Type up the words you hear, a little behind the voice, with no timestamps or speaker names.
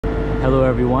Hello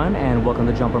everyone, and welcome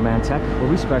to Jumperman Tech, where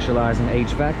we specialize in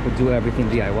HVAC but do everything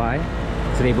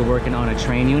DIY. Today we're working on a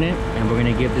train unit, and we're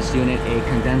going to give this unit a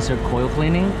condenser coil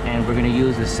cleaning, and we're going to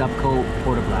use the Subcoat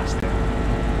Porta Blaster.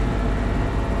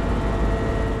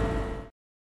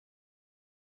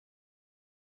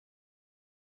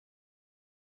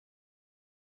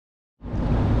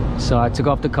 So I took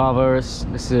off the covers.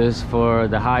 This is for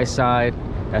the high side.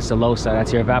 That's the low side.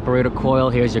 That's your evaporator coil.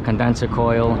 Here's your condenser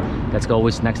coil. That's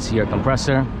always next to your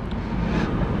compressor.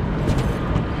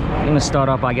 I'm gonna start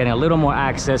off by getting a little more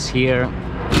access here,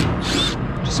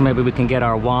 just so maybe we can get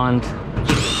our wand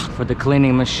for the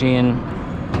cleaning machine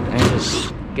and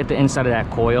just get the inside of that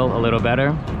coil a little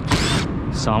better.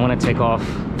 So I'm gonna take off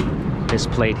this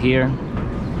plate here.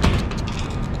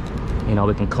 You know,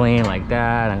 we can clean like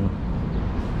that, and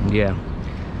yeah.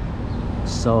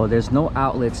 So there's no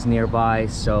outlets nearby,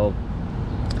 so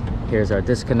here's our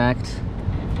disconnect,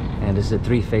 and this is a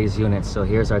 3-phase unit, so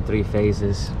here's our 3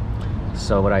 phases.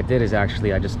 So what I did is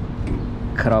actually I just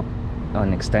cut up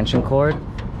an extension cord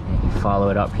and you follow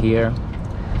it up here.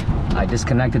 I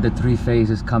disconnected the 3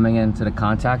 phases coming into the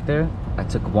contactor. I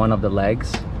took one of the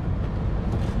legs,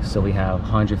 so we have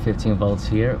 115 volts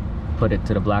here, put it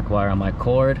to the black wire on my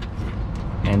cord,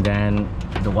 and then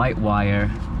the white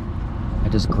wire I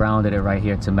just grounded it right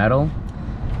here to metal,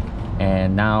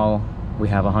 and now we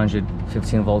have a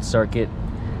 115 volt circuit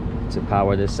to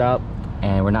power this up,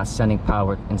 and we're not sending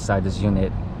power inside this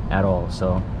unit at all.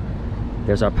 So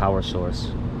there's our power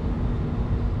source.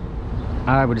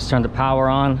 All right, we just turned the power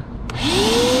on.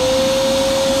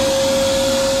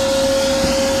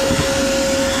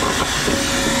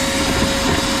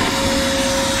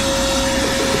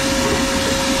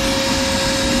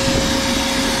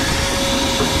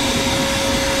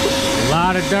 A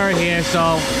lot of dirt here,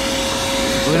 so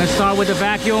we're gonna start with the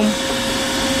vacuum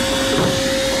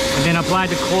and then apply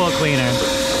the coil cleaner.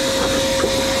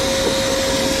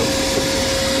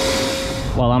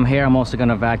 While I'm here, I'm also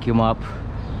gonna vacuum up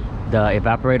the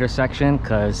evaporator section,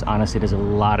 because honestly there's a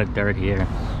lot of dirt here.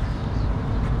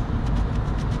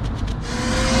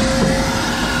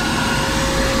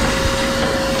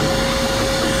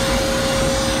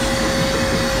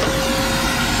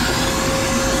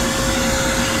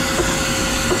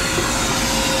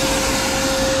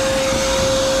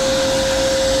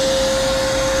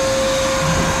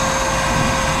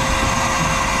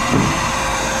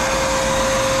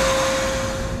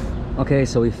 Okay,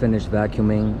 so we finished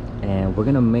vacuuming, and we're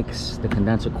gonna mix the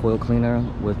condenser coil cleaner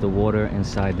with the water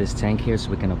inside this tank here so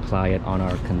we can apply it on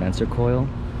our condenser coil.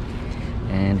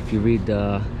 And if you read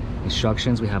the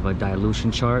instructions, we have a dilution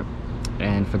chart,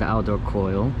 and for the outdoor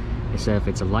coil it said if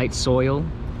it's a light soil,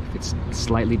 if it's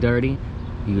slightly dirty,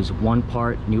 you use 1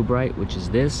 part Nu-Brite, which is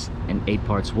this, and 8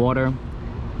 parts water.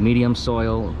 Medium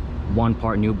soil, 1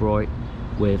 part Nu-Brite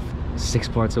with 6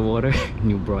 parts of water.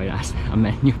 Nu-Brite, I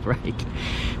meant Nu-Brite.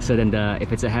 So then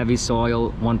if it's a heavy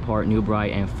soil, 1 part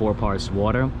Nu-Brite and 4 parts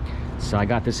water. So I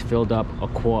got this filled up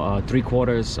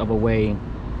 3/4 of a way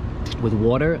with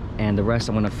water, and the rest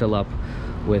I'm gonna fill up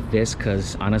with this,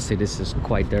 because honestly this is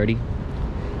quite dirty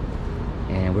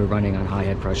and we're running on high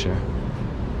head pressure.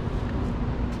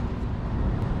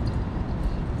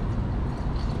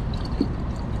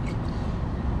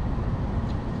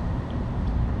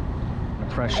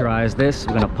 Pressurize this.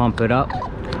 We're gonna pump it up.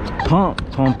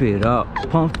 Pump it up,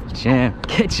 pump, jam,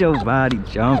 get your body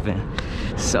jumping.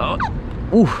 So,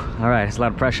 ooh, all right, it's a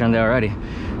lot of pressure in there already.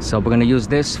 So we're gonna use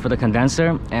this for the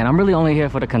condenser, and I'm really only here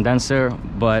for the condenser,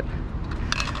 but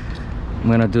I'm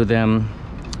gonna do them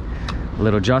a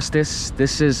little justice.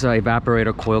 This is an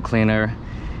evaporator coil cleaner.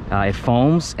 It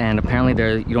foams, and apparently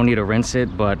you don't need to rinse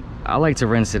it, but I like to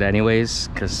rinse it anyways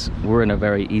because we're in a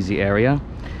very easy area.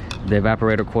 The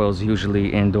evaporator coil is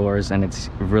usually indoors, and it's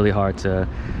really hard to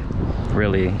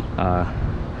really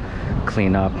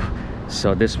clean up.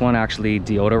 So this one actually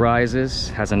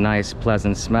deodorizes, has a nice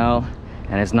pleasant smell,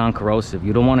 and it's non-corrosive.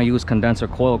 You don't want to use condenser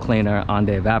coil cleaner on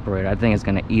the evaporator. I think it's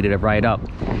going to eat it right up.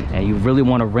 And you really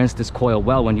want to rinse this coil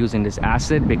well when using this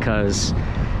acid, because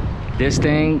this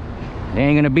thing, there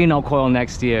ain't going to be no coil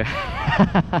next year.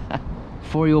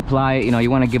 Before you apply it, you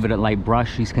want to give it a light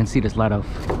brush. You can see there's a lot of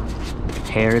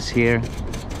hairs here,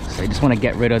 so you just want to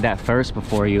get rid of that first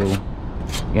before you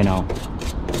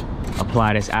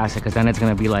apply this acid, because then it's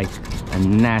going to be like a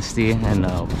nasty, and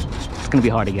it's going to be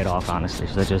hard to get off, honestly.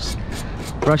 So just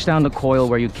brush down the coil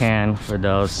where you can for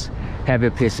those heavy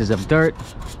pieces of dirt,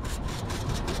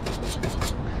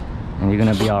 and you're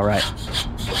going to be all right.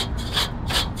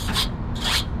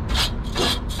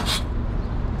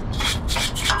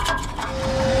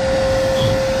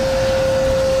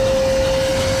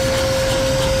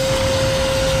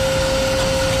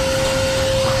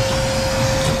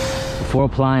 Before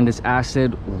applying this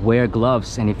acid, wear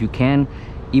gloves, and if you can,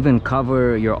 even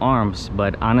cover your arms.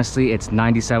 But honestly, it's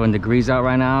 97 degrees out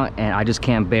right now, and I just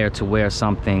can't bear to wear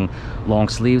something long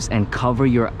sleeves. And cover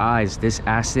your eyes. This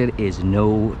acid is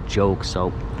no joke.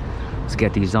 So let's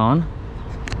get these on,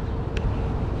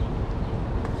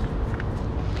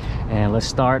 and let's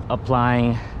start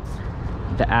applying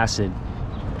the acid.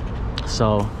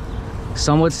 So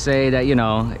some would say that, you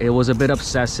know, it was a bit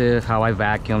obsessive how I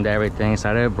vacuumed everything,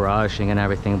 started brushing and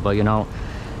everything, but you know,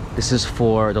 this is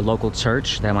for the local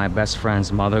church that my best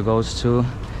friend's mother goes to,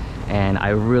 and I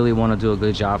really want to do a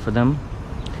good job for them.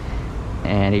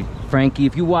 And Frankie,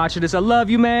 if you watch this, I love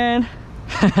you, man.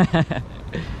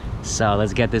 So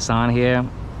let's get this on here.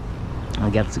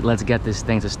 Let's get this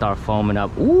thing to start foaming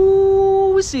up.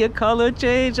 Ooh, we see a color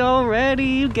change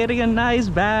already. Getting a nice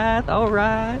bath. All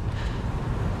right.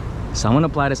 So I'm gonna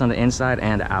apply this on the inside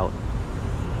and out.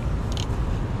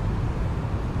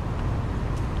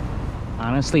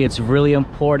 Honestly, it's really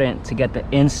important to get the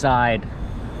inside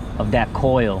of that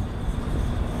coil.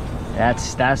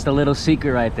 That's the little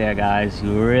secret right there, guys.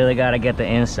 You really gotta get the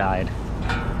inside.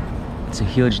 It's a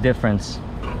huge difference.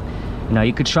 You know,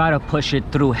 you could try to push it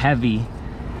through heavy,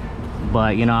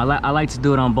 but you know, I like to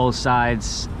do it on both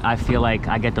sides. I feel like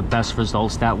I get the best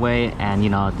results that way. And you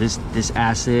know, this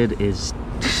acid is,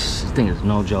 this thing is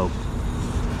no joke.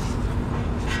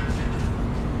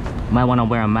 You might want to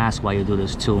wear a mask while you do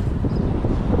this too.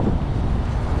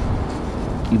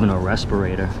 Even a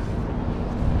respirator.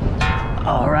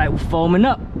 All right, we're foaming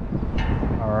up.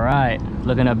 All right,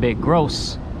 looking a bit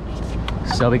gross.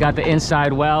 So we got the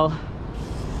inside well.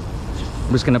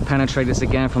 I'm just gonna penetrate this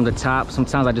again from the top.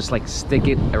 Sometimes I just like stick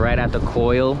it right at the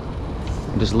coil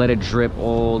and just let it drip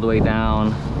all the way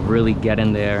down. Really get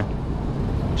in there.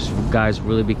 Just, guys,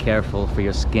 really be careful for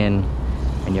your skin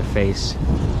and your face.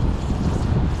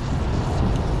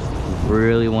 You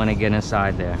really want to get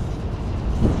inside there.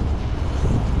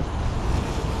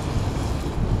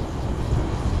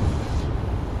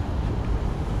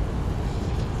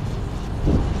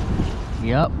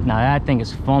 Yep, now that thing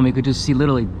is foamy. You could just see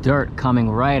literally dirt coming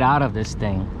right out of this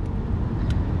thing.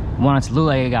 Want it to look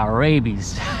like it got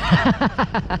rabies. Look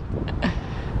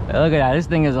at that, this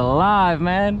thing is alive,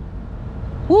 man.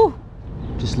 Woo!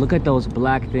 Just look at those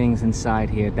black things inside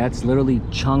here. That's literally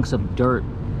chunks of dirt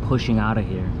pushing out of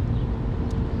here.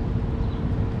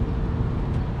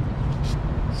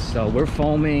 So we're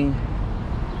foaming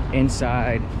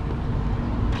inside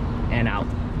and out.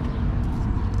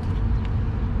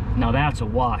 Now that's a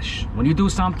wash. When you do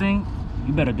something,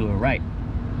 you better do it right.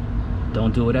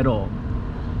 Don't do it at all.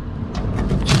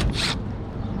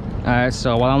 All right,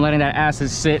 so while I'm letting that acid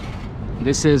sit,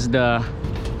 this is the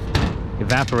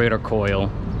evaporator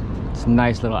coil. It's a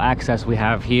nice little access we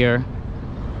have here.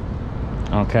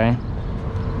 Okay,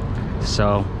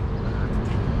 so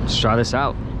let's try this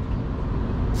out.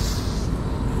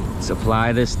 Let's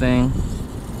apply this thing.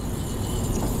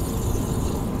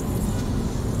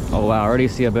 Oh wow, I already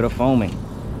see a bit of foaming.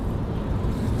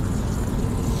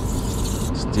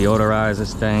 Let's deodorize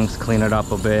this thing, clean it up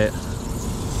a bit.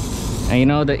 And you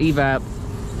know, the evap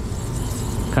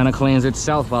kind of cleans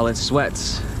itself while it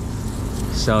sweats.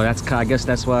 So that's, I guess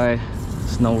that's why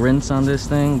there's no rinse on this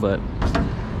thing, but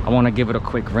I want to give it a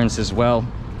quick rinse as well.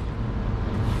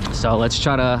 So let's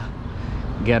try to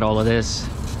get all of this.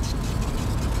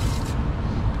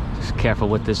 Just careful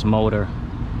with this motor.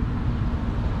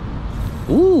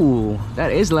 Ooh,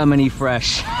 that is lemony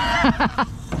fresh.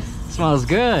 Smells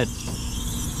good.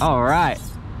 All right.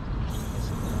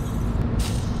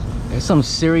 There's some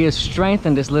serious strength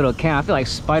in this little can. I feel like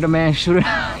Spider-Man shooting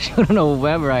a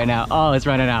web right now. Oh, it's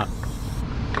running out.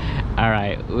 All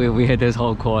right, we hit this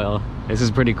whole coil. This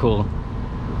is pretty cool.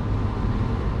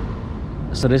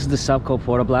 So this is the Subco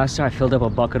Porta Blaster. I filled up a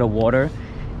bucket of water.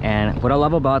 And what I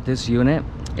love about this unit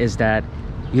is that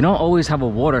you don't always have a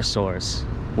water source.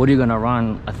 What are you gonna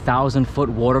run 1,000-foot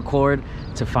water cord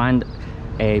to find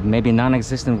a maybe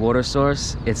non-existent water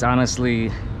source? It's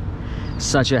honestly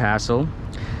such a hassle.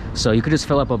 So you could just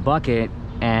fill up a bucket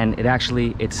and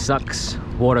it sucks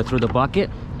water through the bucket,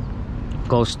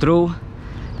 goes through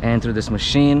and through this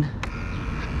machine.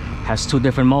 Has two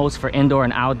different modes for indoor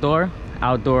and outdoor.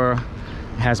 Outdoor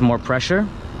has more pressure.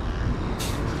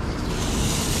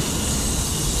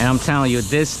 And I'm telling you,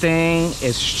 this thing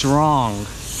is strong.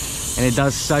 And it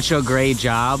does such a great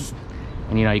job.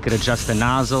 And you know, you could adjust the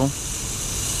nozzle.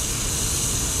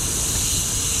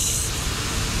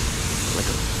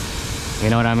 You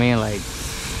know what I mean? Like,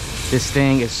 this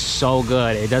thing is so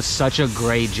good. It does such a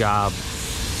great job.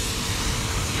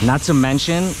 Not to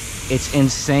mention, it's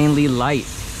insanely light.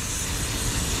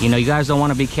 You know, you guys don't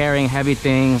want to be carrying heavy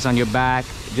things on your back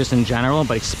just in general,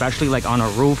 but especially like on a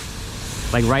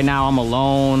roof. Like right now I'm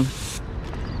alone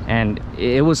and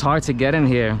it was hard to get in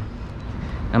here.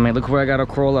 I mean, look where I gotta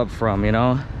crawl up from, you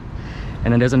know?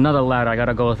 And then there's another ladder I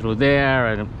gotta go through there,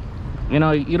 and you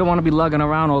know, you don't want to be lugging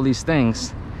around all these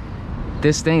things.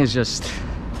 This thing is just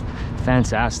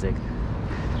fantastic.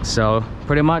 So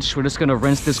pretty much we're just gonna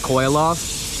rinse this coil off.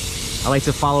 I like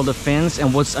to follow the fins,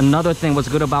 and what's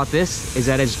good about this is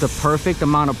that it's the perfect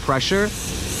amount of pressure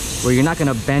where you're not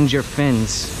gonna bend your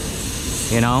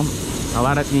fins, you know? A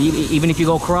lot of, even if you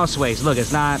go crossways, look,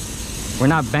 we're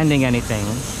not bending anything,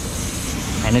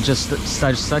 and it just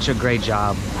such a great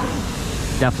job.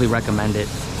 Definitely recommend it.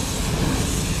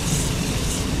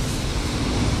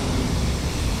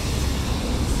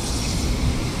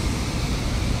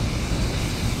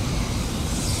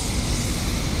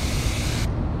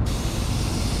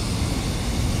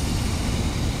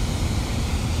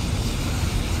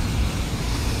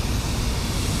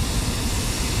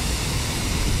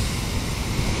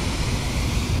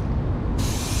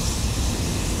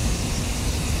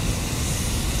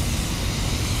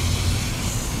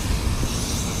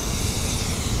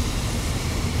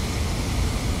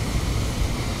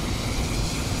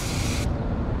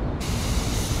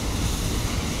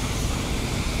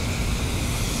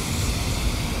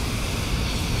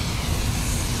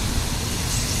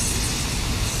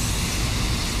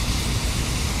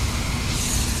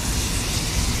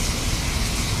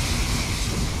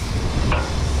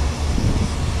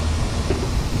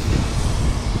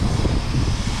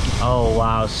 Oh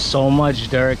wow, so much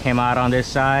dirt came out on this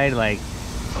side, like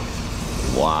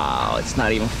wow, it's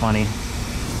not even funny.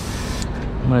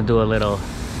 I'm gonna do a little,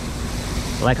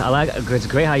 it's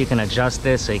great how you can adjust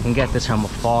this so you can get this from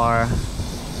afar,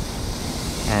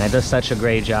 and it does such a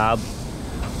great job.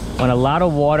 When a lot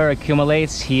of water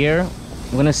accumulates here,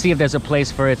 I'm gonna see if there's a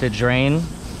place for it to drain.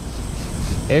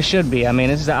 It should be. I mean,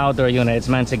 this is an outdoor unit, it's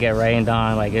meant to get rained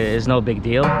on, like it's no big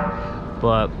deal.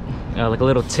 But you know, like a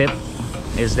little tip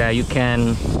is that you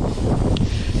can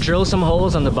drill some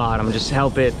holes on the bottom, just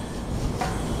help it,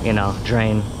 you know,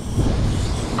 drain.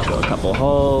 Drill a couple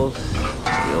holes,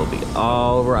 you'll be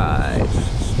all right.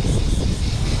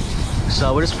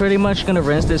 So we're just pretty much gonna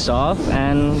rinse this off,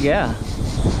 and yeah,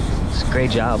 it's a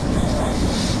great job.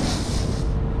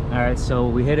 All right, so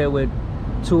we hit it with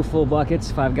 2 full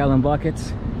buckets, 5-gallon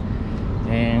buckets,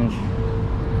 and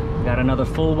got another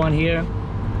full one here,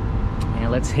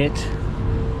 and let's hit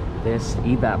this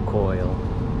evap coil.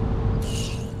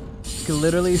 You can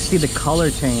literally see the color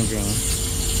changing.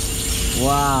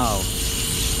 Wow,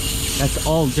 that's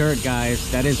all dirt,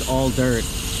 guys. That is all dirt.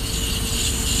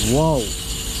 Whoa.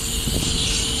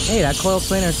 Hey, that coil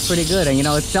cleaner is pretty good, and you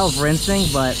know, it's self-rinsing,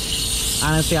 but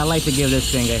honestly I like to give this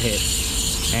thing a hit,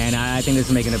 and I think this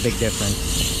is making a big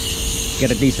difference. Get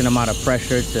a decent amount of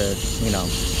pressure to, you know,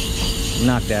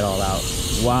 knock that all out.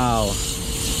 Wow,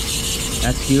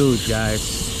 that's huge,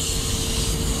 guys.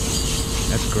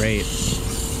 That's great.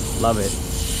 Love it.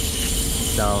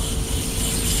 So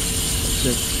let's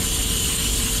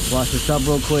just wash this up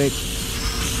real quick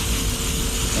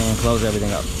and close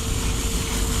everything up.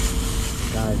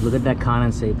 Guys, look at that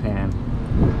condensate pan.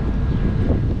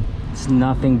 It's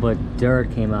nothing but dirt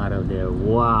came out of there.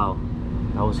 Wow,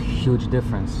 that was a huge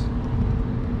difference.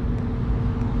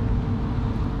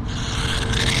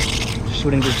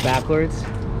 Shooting this backwards.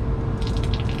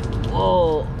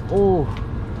 Whoa, oh.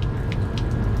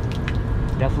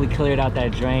 Definitely cleared out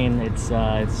that drain. It's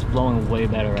flowing way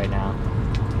better right now.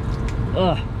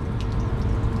 Ugh.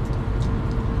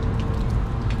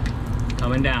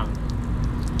 Coming down.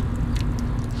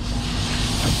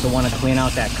 I still want to clean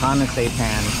out that condensate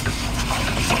pan.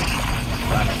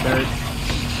 A lot of dirt.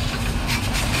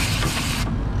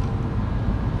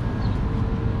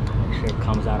 Make sure it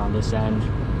comes out on this end.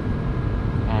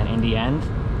 And in the end,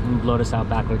 I'm gonna blow this out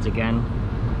backwards again.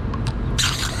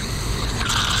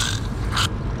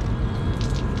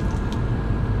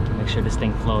 Make sure this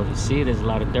thing flows. You see, there's a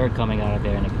lot of dirt coming out of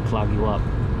there, and it can clog you up.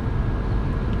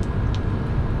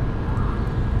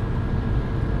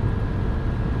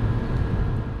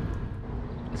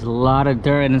 There's a lot of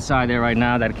dirt inside there right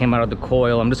now that came out of the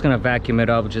coil. I'm just gonna vacuum it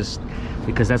up just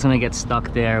because that's gonna get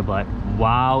stuck there, but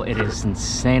wow, it is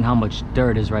insane how much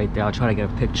dirt is right there. I'll try to get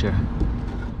a picture.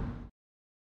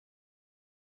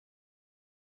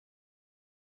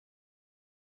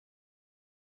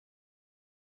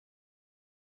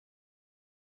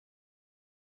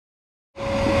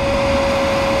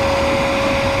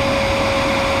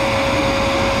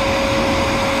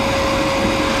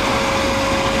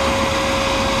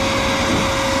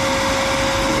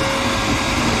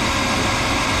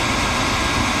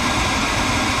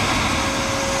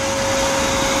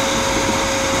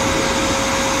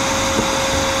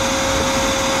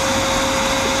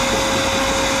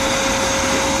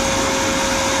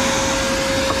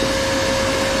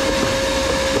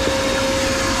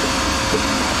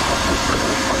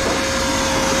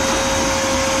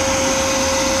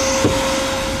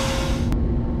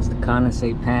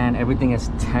 condensate pan. Everything is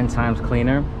 10 times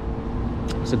cleaner.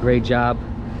 It's a great job.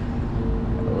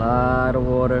 A lot of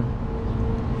water.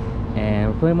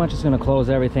 And we're pretty much just gonna close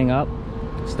everything up,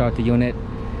 start the unit,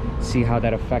 see how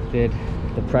that affected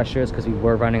the pressures, because we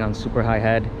were running on super high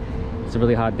head. It's a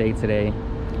really hot day today.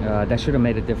 That should have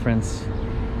made a difference.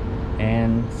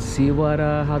 And see what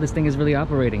how this thing is really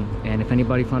operating. And if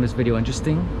anybody found this video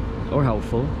interesting or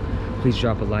helpful, please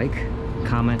drop a like,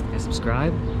 comment, and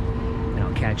subscribe. And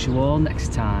I'll catch you all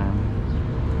next time.